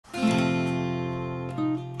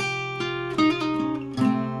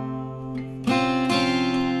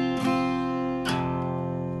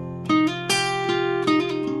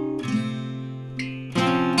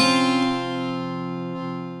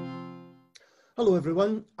Hello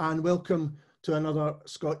everyone and welcome to another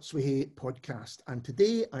Scots Whay podcast, and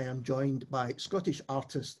today I am joined by Scottish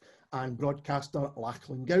artist and broadcaster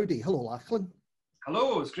Lachlan Goudie. Hello Lachlan.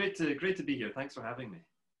 Hello, it's great to be here. Thanks for having me.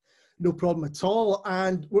 No problem at all,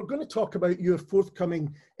 and we're going to talk about your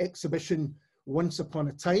forthcoming exhibition Once Upon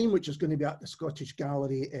a Time, which is going to be at the Scottish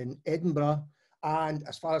Gallery in Edinburgh, and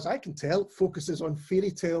as far as I can tell focuses on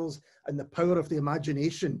fairy tales and the power of the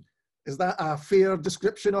imagination. Is that a fair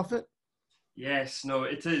description of it? Yes, no,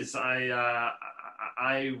 it is. I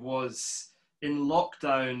was in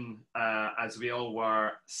lockdown, as we all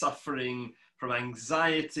were, suffering from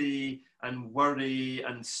anxiety and worry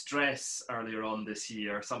and stress earlier on this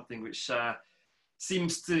year, something which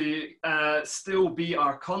seems to still be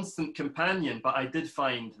our constant companion. But I did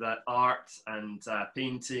find that art and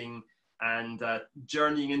painting and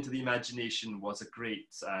journeying into the imagination was a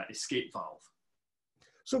great escape valve.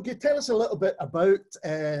 So can you tell us a little bit about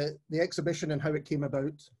the exhibition and how it came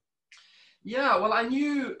about? Yeah, well, I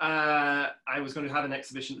knew I was going to have an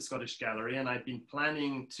exhibition at the Scottish Gallery, and I'd been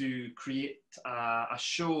planning to create a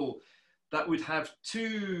show that would have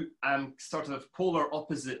two sort of polar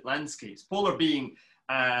opposite landscapes. Polar being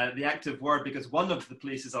the active word, because one of the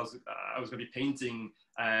places I was going to be painting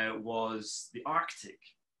was the Arctic.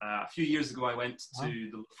 A few years ago, I went to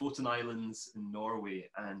the Lofoten Islands in Norway,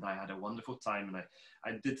 and I had a wonderful time. And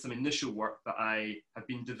I did some initial work that I have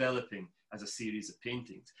been developing as a series of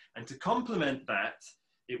paintings. And to complement that,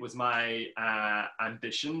 it was my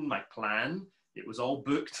ambition, my plan. It was all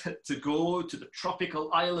booked to go to the tropical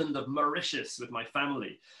island of Mauritius with my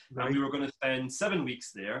family. Right. And we were going to spend 7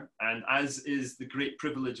 weeks there. And as is the great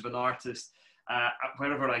privilege of an artist,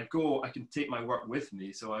 wherever I go, I can take my work with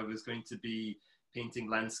me. So I was going to be painting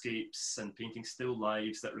landscapes and painting still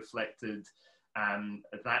lives that reflected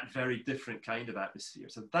that very different kind of atmosphere.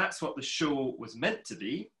 So that's what the show was meant to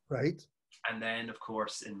be. Right. And then, of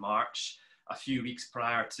course, in March, a few weeks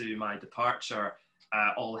prior to my departure,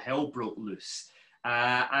 all hell broke loose.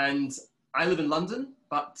 And I live in London,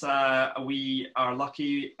 but we are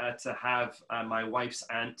lucky to have my wife's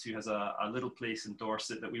aunt, who has a little place in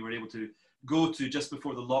Dorset that we were able to go to just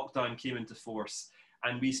before the lockdown came into force.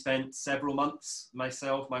 And we spent several months,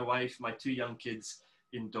 myself, my wife, my two young kids,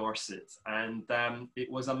 in Dorset. And it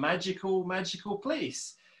was a magical, magical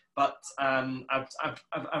place. But I've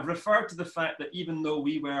referred to the fact that even though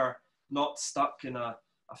we were not stuck in a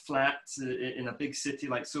flat in a big city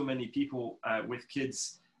like so many people with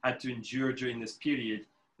kids had to endure during this period,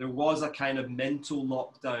 there was a kind of mental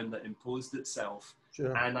lockdown that imposed itself.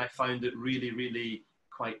 Sure. And I found it really, really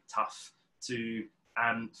quite tough to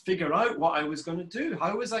figure out what I was going to do.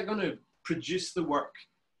 How was I going to produce the work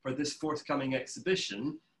for this forthcoming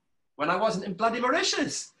exhibition when I wasn't in bloody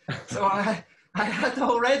Mauritius? So I had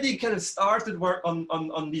already kind of started work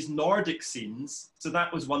on these Nordic scenes. So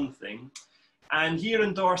that was one thing. And here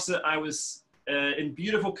in Dorset, I was in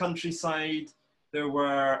beautiful countryside. There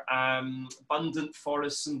were abundant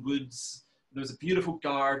forests and woods. There was a beautiful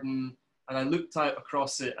garden. And I looked out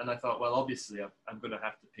across it and I thought, well, obviously I'm going to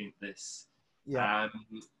have to paint this. Yeah.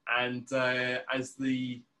 As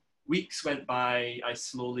the weeks went by, I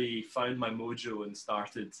slowly found my mojo and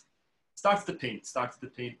started to paint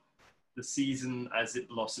the season as it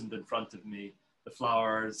blossomed in front of me, the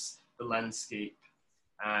flowers, the landscape,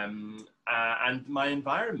 and my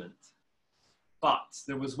environment. But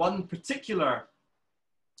there was one particular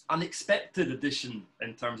unexpected addition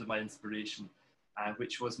in terms of my inspiration,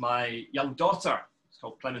 which was my young daughter. It's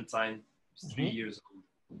called Clementine. She's 3 years old.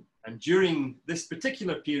 And during this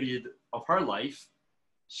particular period of her life,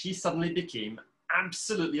 she suddenly became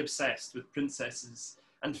absolutely obsessed with princesses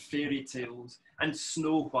and fairy tales and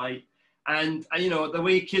Snow White. And, you know, the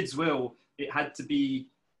way kids will, it had to be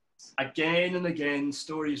again and again,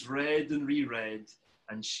 stories read and reread.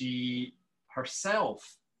 And she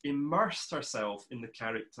herself immersed herself in the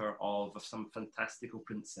character of some fantastical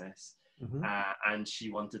princess. Mm-hmm. And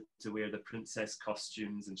she wanted to wear the princess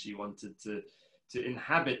costumes, and she wanted to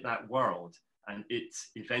inhabit that world, and it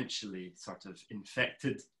eventually sort of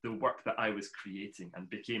infected the work that I was creating and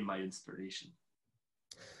became my inspiration.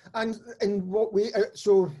 And in what way,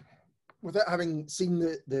 so without having seen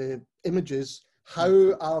the images,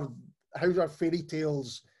 how are fairy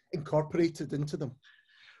tales incorporated into them?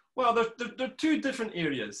 Well, there are two different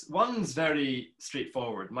areas. One's very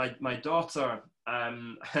straightforward. My daughter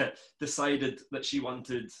decided that she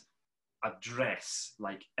wanted a dress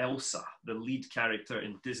like Elsa, the lead character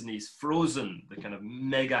in Disney's Frozen, the kind of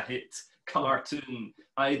mega hit cartoon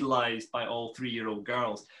idolized by all 3-year-old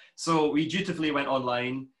girls. So we dutifully went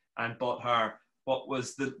online and bought her what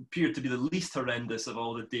appeared to be the least horrendous of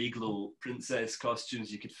all the Dayglow princess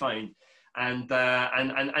costumes you could find.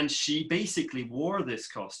 And she basically wore this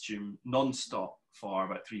costume non-stop for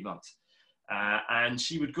about 3 months. And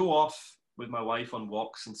she would go off with my wife on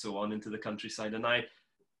walks and so on into the countryside. And I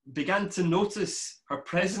began to notice her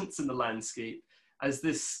presence in the landscape as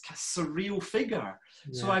this surreal figure.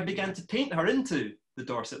 Yeah. So I began to paint her into the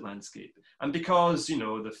Dorset landscape. And because, you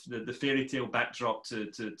know, the fairy tale backdrop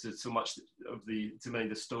to so much of too many of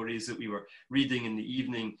the stories that we were reading in the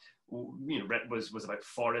evening, you know, was about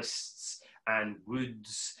forests and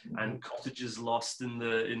woods and cottages lost in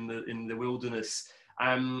the wilderness.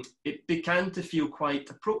 It began to feel quite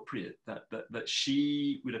appropriate that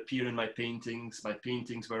she would appear in my paintings. My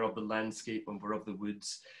paintings were of the landscape and were of the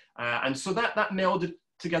woods. And so that melded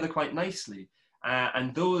together quite nicely.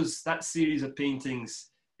 And that series of paintings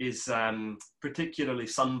is particularly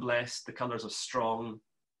sun-blessed. The colours are strong.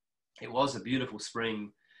 It was a beautiful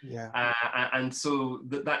spring. Yeah. And so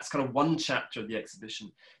that's kind of one chapter of the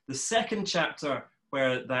exhibition. The second chapter,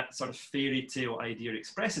 where that sort of fairy tale idea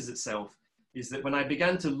expresses itself, is that when I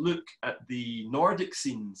began to look at the Nordic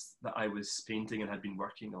scenes that I was painting and had been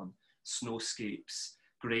working on, snowscapes,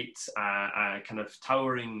 great kind of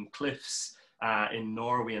towering cliffs in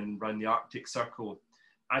Norway and around the Arctic Circle,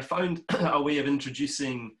 I found a way of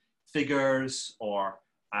introducing figures or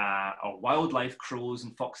wildlife, crows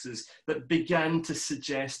and foxes, that began to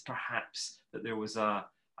suggest perhaps that there was a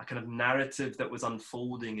kind of narrative that was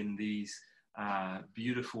unfolding in these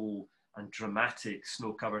beautiful and dramatic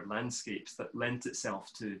snow-covered landscapes that lent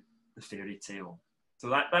itself to the fairy tale.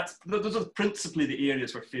 So those are principally the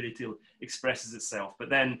areas where fairy tale expresses itself. But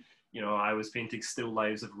then, you know, I was painting still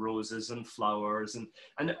lives of roses and flowers,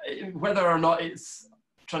 and whether or not it's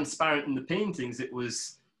transparent in the paintings, it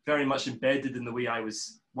was very much embedded in the way I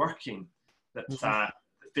was working, that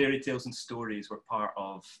fairy tales and stories were part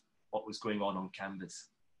of what was going on canvas.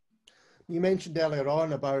 You mentioned earlier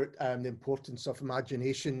on about the importance of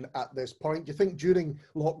imagination at this point. Do you think during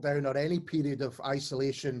lockdown or any period of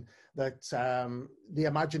isolation that the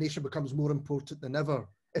imagination becomes more important than ever?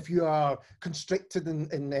 If you are constricted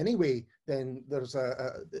in any way, then there's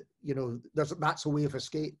that's a way of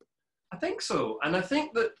escape. I think so. And I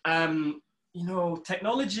think that, you know,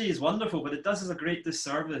 technology is wonderful, but it does us a great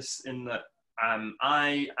disservice in that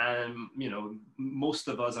I am, you know, most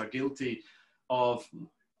of us are guilty of,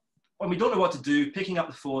 when we don't know what to do, picking up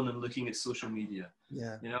the phone and looking at social media,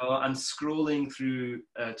 you know, and scrolling through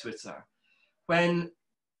Twitter. When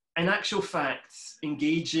in actual fact,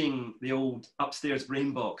 engaging the old upstairs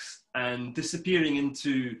brain box and disappearing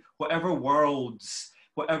into whatever worlds,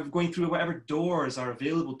 going through whatever doors are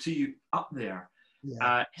available to you up there,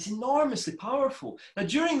 is enormously powerful. Now,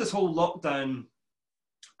 during this whole lockdown,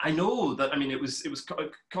 I know that, I mean, it was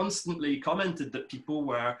constantly commented that people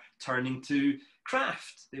were turning to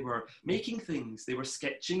craft. They were making things, they were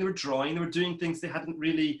sketching, they were drawing, they were doing things they hadn't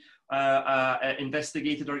really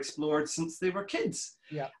investigated or explored since they were kids.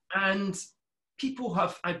 Yeah. And people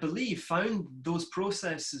have, I believe, found those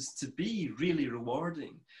processes to be really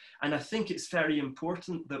rewarding. And I think it's very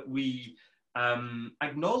important that we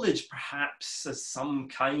acknowledge, perhaps as some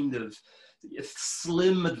kind of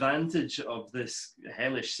slim advantage of this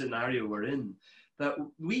hellish scenario we're in, that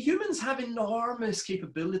we humans have enormous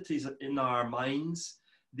capabilities in our minds,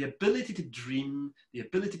 the ability to dream, the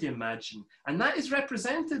ability to imagine, and that is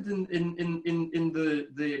represented in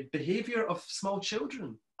the behavior of small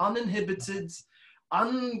children, uninhibited,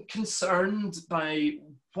 unconcerned by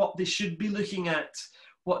what they should be looking at,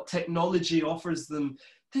 what technology offers them.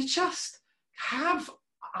 They just have,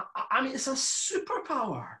 I mean, it's a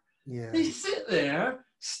superpower. Yeah. They sit there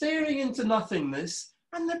staring into nothingness,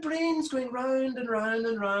 and their brain's going round and round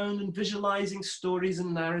and round and visualizing stories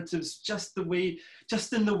and narratives just in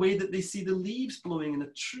the way that they see the leaves blowing in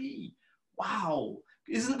a tree. Wow.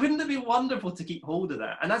 Wouldn't it be wonderful to keep hold of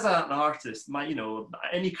that? And as an artist,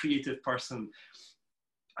 any creative person,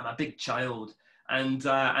 I'm a big child, and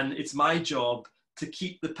it's my job to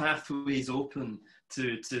keep the pathways open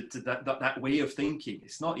to that way of thinking.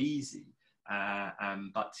 It's not easy,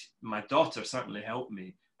 but my daughter certainly helped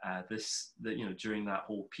me during that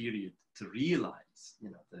whole period to realize,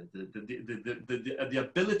 the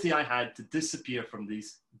ability I had to disappear from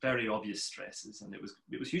these very obvious stresses, and it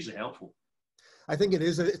was hugely helpful. I think it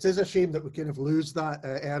is a shame that we kind of lose that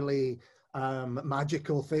early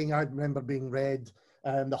magical thing. I remember being read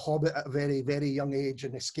The Hobbit at a very, very young age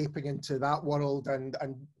and escaping into that world, and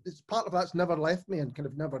it's part of that's never left me and kind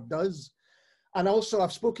of never does. And also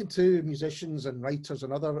I've spoken to musicians and writers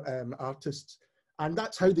and other artists, and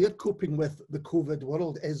that's how they're coping with the COVID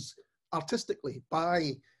world, is artistically,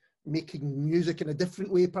 by making music in a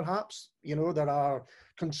different way, perhaps. You know, there are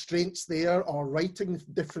constraints there, or writing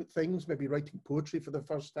different things, maybe writing poetry for the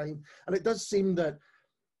first time. And it does seem that,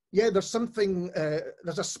 yeah, there's something,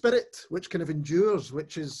 there's a spirit which kind of endures,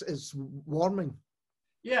 which is warming.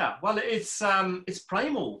 Yeah, well, it's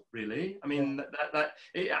primal, really. I mean,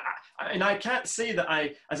 and I can't say that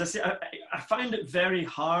as I say, I found it very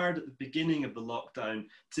hard at the beginning of the lockdown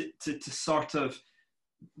to sort of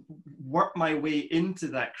work my way into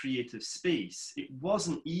that creative space. It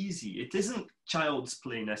wasn't easy. It isn't child's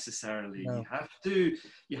play necessarily. No.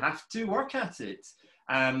 You have to work at it.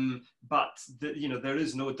 But you know, there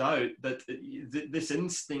is no doubt that this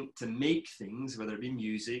instinct to make things, whether it be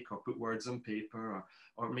music or put words on paper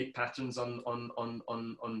or make patterns on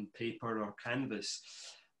paper or canvas,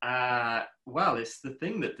 well, it's the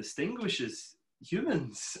thing that distinguishes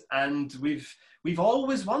humans, and we've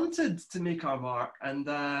always wanted to make our mark, and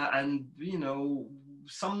you know,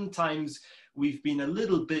 sometimes we've been a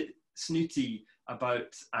little bit snooty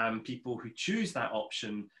about people who choose that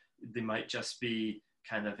option. They might just be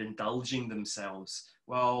kind of indulging themselves.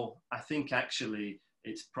 Well, I think actually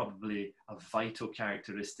it's probably a vital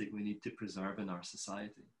characteristic we need to preserve in our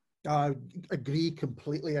society. I agree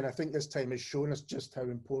completely, and I think this time has shown us just how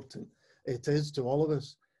important it is to all of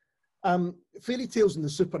us. Fairy tales and the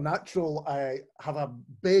supernatural have a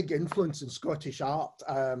big influence in Scottish art.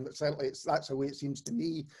 Certainly that's the way it seems to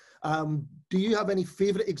me. Do you have any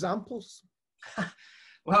favourite examples?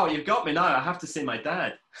 Well, you've got me now. I have to say my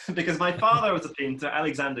dad, because my father was a painter,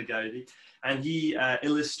 Alexander Goudie, and he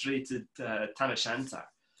illustrated Tam O'Shanter.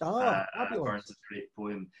 Burns' a great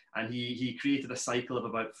poem, and he created a cycle of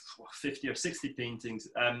about 50 or 60 paintings,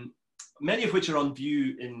 many of which are on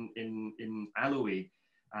view in Alloway,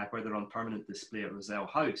 where they're on permanent display at Roselle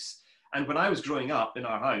House. And when I was growing up in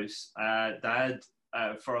our house, Dad,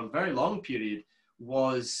 for a very long period,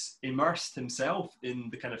 was immersed himself in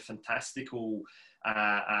the kind of fantastical,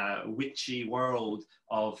 witchy world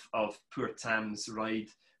of poor Tam's ride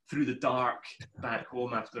through the dark back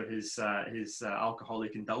home after his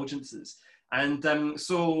alcoholic indulgences. And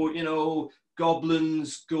so, you know,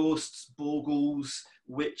 goblins, ghosts, bogles,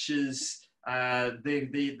 witches,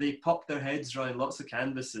 they popped their heads around lots of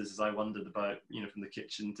canvases as I wandered about, you know, from the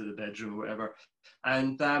kitchen to the bedroom or whatever.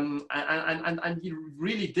 And you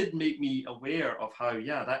really did make me aware of how,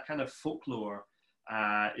 yeah, that kind of folklore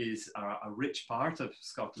is a rich part of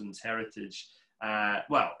Scotland's heritage.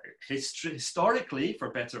 Well, historically, for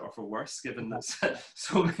better or for worse, given that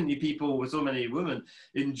so many people, with so many women,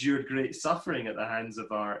 endured great suffering at the hands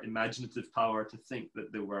of our imaginative power to think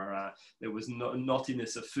that there was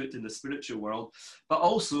naughtiness afoot in the spiritual world, but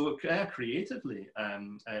also creatively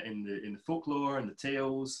in the folklore, in the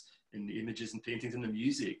tales, in the images and paintings, and the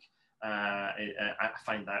music. I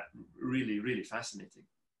find that really, really fascinating.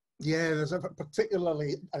 Yeah, there's a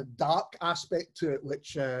particularly a dark aspect to it,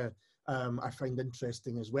 which I find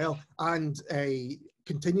interesting as well, and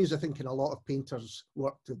continues, I think, in a lot of painters'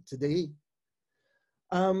 work today.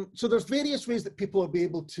 So there's various ways that people will be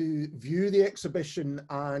able to view the exhibition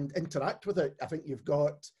and interact with it. I think you've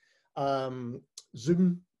got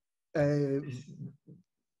Zoom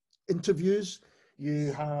interviews.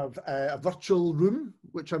 You have a virtual room,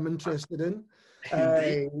 which I'm interested in.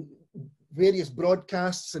 Various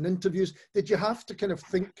broadcasts and interviews. Did you have to kind of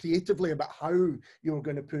think creatively about how you were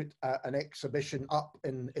going to put an exhibition up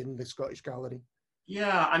in the Scottish Gallery?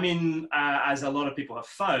 Yeah, I mean, as a lot of people have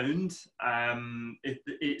found,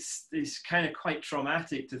 it's kind of quite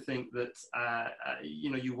traumatic to think that, you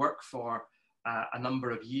know, you work for a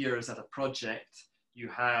number of years at a project, you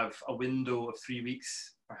have a window of 3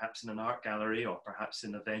 weeks, perhaps in an art gallery or perhaps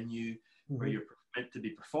in a venue where you're meant to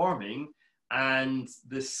be performing. And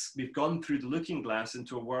we've gone through the looking glass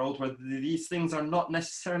into a world where these things are not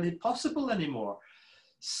necessarily possible anymore.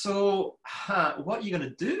 So what are you going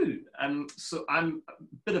to do? So I'm a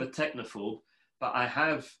bit of a technophobe, but I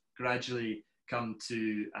have gradually come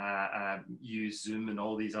to use Zoom and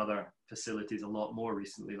all these other facilities a lot more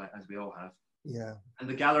recently, like as we all have. Yeah. And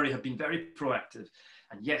the gallery have been very proactive.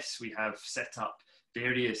 And yes, we have set up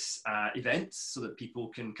various events so that people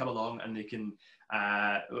can come along and they can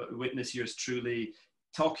witness yours truly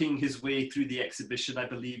talking his way through the exhibition. I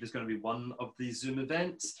believe is going to be one of the Zoom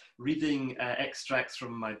events. Reading extracts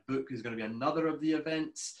from my book is going to be another of the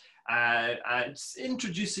events.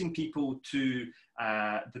 Introducing people to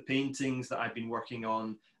the paintings that I've been working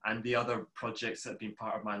on and the other projects that have been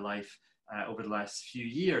part of my life over the last few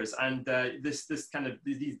years, and this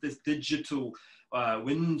digital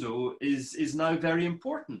window is now very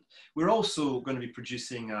important. We're also going to be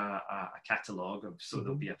producing a catalogue, so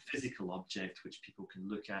there'll be a physical object which people can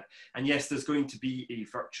look at. And yes, there's going to be a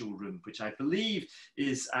virtual room, which I believe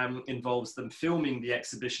involves them filming the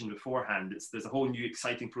exhibition beforehand. There's a whole new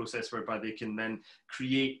exciting process whereby they can then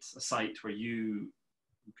create a site where you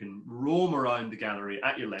can roam around the gallery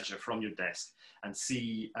at your leisure from your desk and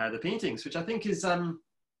see the paintings, which I think is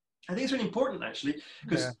really important, actually,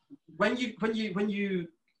 because when you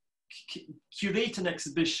curate an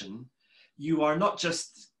exhibition, you are not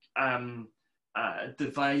just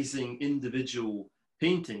devising individual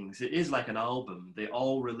paintings. It is like an album. They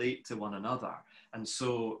all relate to one another. And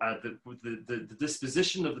so the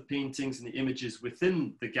disposition of the paintings and the images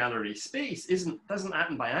within the gallery space doesn't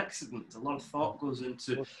happen by accident. A lot of thought goes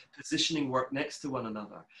into positioning work next to one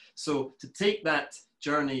another. So to take that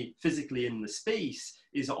journey physically in the space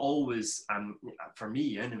is always, for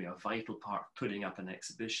me anyway, a vital part of putting up an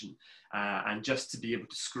exhibition. And just to be able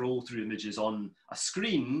to scroll through images on a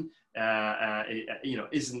screen,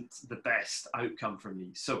 isn't the best outcome for me.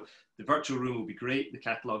 So the virtual room will be great. The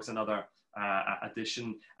catalogue's another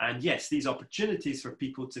addition. And yes, these opportunities for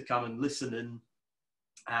people to come and listen in,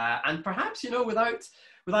 and perhaps,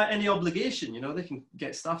 without any obligation, they can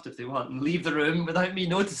get stuffed if they want and leave the room without me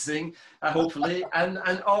noticing, hopefully,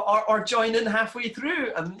 or join in halfway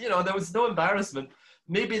through. And, there was no embarrassment.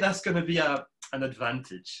 Maybe that's going to be an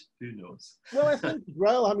advantage. Who knows? Well, I think,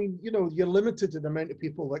 you're limited to the amount of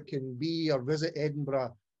people that can be or visit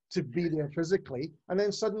Edinburgh to be there physically. And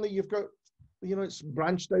then suddenly you've got, it's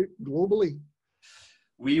branched out globally.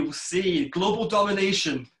 We will see. Global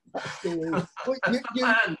domination. You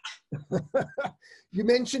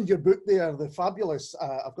mentioned your book there, the fabulous,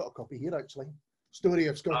 I've got a copy here actually, Story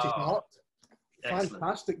of Scottish Art. Excellent.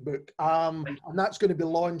 Fantastic book. And that's going to be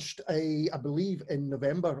launched, I believe, in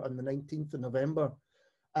November, on the 19th of November.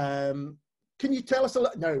 Can you tell us a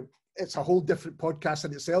little, now, it's a whole different podcast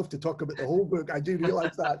in itself to talk about the whole book, I do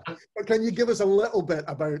realise that. But can you give us a little bit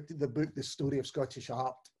about the book, The Story of Scottish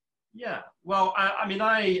Art? Yeah, well,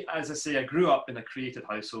 as I say, I grew up in a creative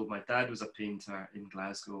household. My dad was a painter in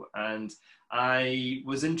Glasgow, and I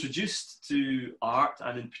was introduced to art,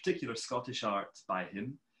 and in particular Scottish art, by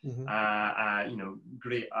him.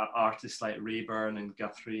 Great artists like Raeburn and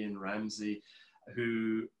Guthrie and Ramsay,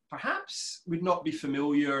 who perhaps would not be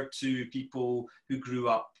familiar to people who grew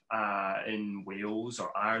up in Wales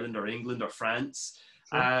or Ireland or England or France,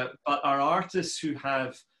 but are artists who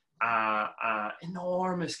have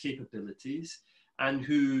enormous capabilities, and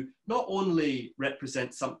who not only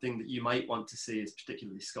represent something that you might want to say is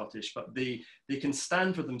particularly Scottish, but they can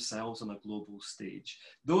stand for themselves on a global stage.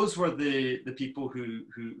 Those were the people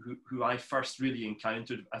who I first really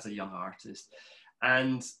encountered as a young artist.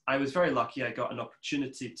 And I was very lucky. I got an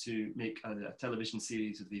opportunity to make a television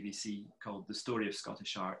series of the BBC called The Story of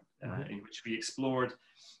Scottish Art, in which we explored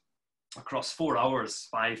across 4 hours,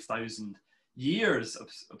 5,000 years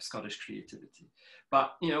of Scottish creativity.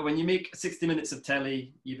 But when you make 60 minutes of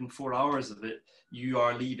telly, even 4 hours of it, you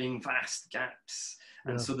are leaving vast gaps.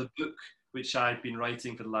 And so the book, which I've been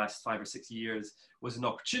writing for the last 5 or 6 years, was an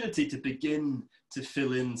opportunity to begin to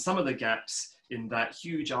fill in some of the gaps in that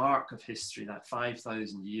huge arc of history, that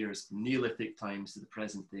 5,000 years, from Neolithic times to the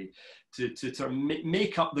present day, to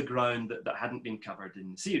make up the ground that hadn't been covered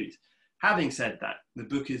in the series. Having said that, the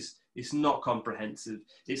book is not comprehensive.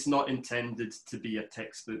 It's not intended to be a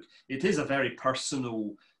textbook. It is a very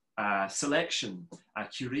personal selection, a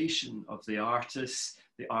curation of the artists,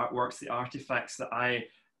 the artworks, the artifacts that I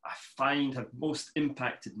find have most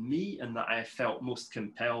impacted me and that I felt most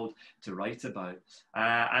compelled to write about.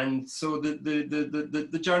 And so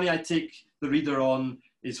the journey I take the reader on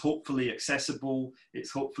is hopefully accessible.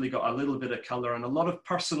 It's hopefully got a little bit of colour and a lot of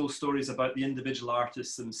personal stories about the individual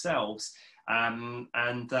artists themselves.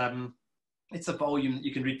 It's a volume that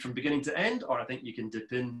you can read from beginning to end, or I think you can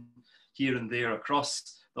dip in here and there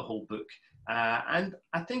across the whole book. And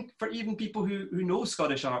I think for even people who know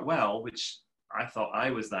Scottish art well, which I thought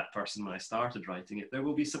I was that person when I started writing it, there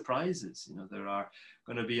will be surprises. There are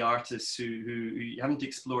going to be artists who you haven't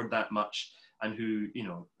explored that much, and who,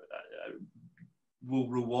 will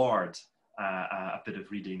reward a bit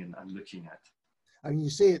of reading and looking at. I mean,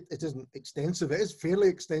 you say it isn't extensive. It is fairly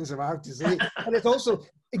extensive, I have to say. And it's also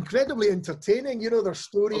incredibly entertaining. There's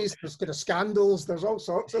stories, there's kind of scandals, there's all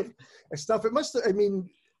sorts of stuff.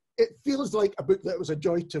 It feels like a book that was a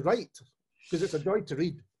joy to write, because it's a joy to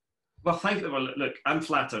read. Well, thank you. Well, look, I'm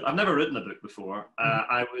flattered. I've never written a book before.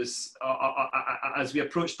 I was, as we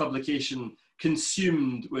approached publication,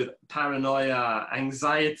 consumed with paranoia,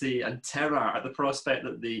 anxiety, and terror at the prospect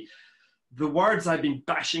that the words I'd been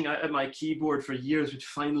bashing out at my keyboard for years would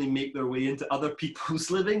finally make their way into other people's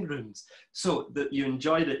living rooms. So that you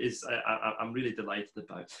enjoyed it is, I'm really delighted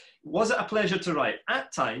about. Was it a pleasure to write?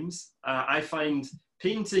 At times, I find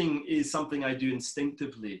painting is something I do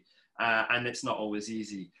instinctively. And it's not always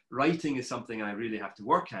easy. Writing is something I really have to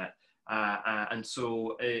work at. And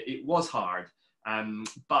so it was hard.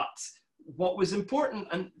 But what was important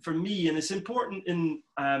and for me, and it's important in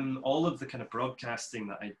all of the kind of broadcasting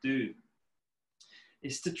that I do,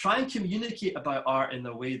 is to try and communicate about art in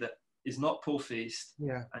a way that is not po-faced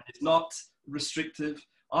and is not restrictive.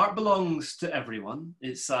 Art belongs to everyone.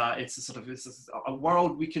 It's a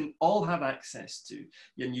world we can all have access to.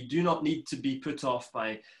 And you do not need to be put off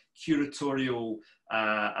by curatorial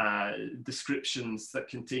descriptions that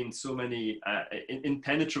contain so many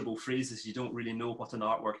impenetrable phrases you don't really know what an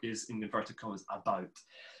artwork is, in inverted commas, about.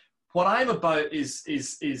 What I'm about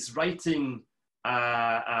is writing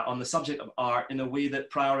on the subject of art in a way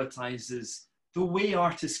that prioritizes the way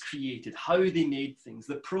artists created, how they made things,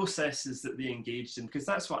 the processes that they engaged in, because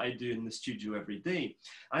that's what I do in the studio every day.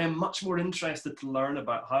 I am much more interested to learn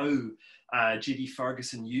about how J.D.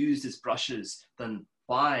 Ferguson used his brushes than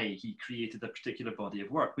why he created a particular body of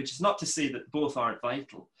work, which is not to say that both aren't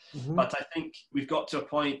vital. But I think we've got to a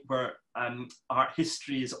point where art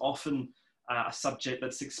history is often a subject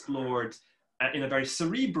that's explored in a very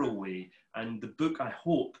cerebral way. And the book, I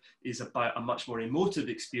hope, is about a much more emotive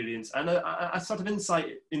experience and a sort of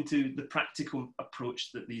insight into the practical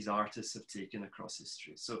approach that these artists have taken across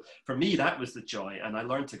history. So for me, that was the joy. And I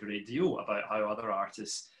learned a great deal about how other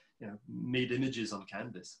artists, made images on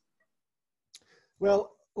canvas.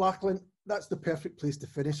 Well, Lachlan, that's the perfect place to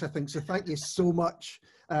finish, I think. So thank you so much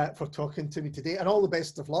for talking to me today, and all the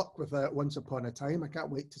best of luck with Once Upon a Time. I can't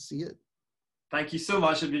wait to see it. Thank you so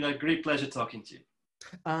much. It's been a great pleasure talking to you.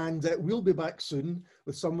 And we'll be back soon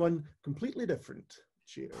with someone completely different.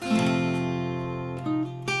 Cheers.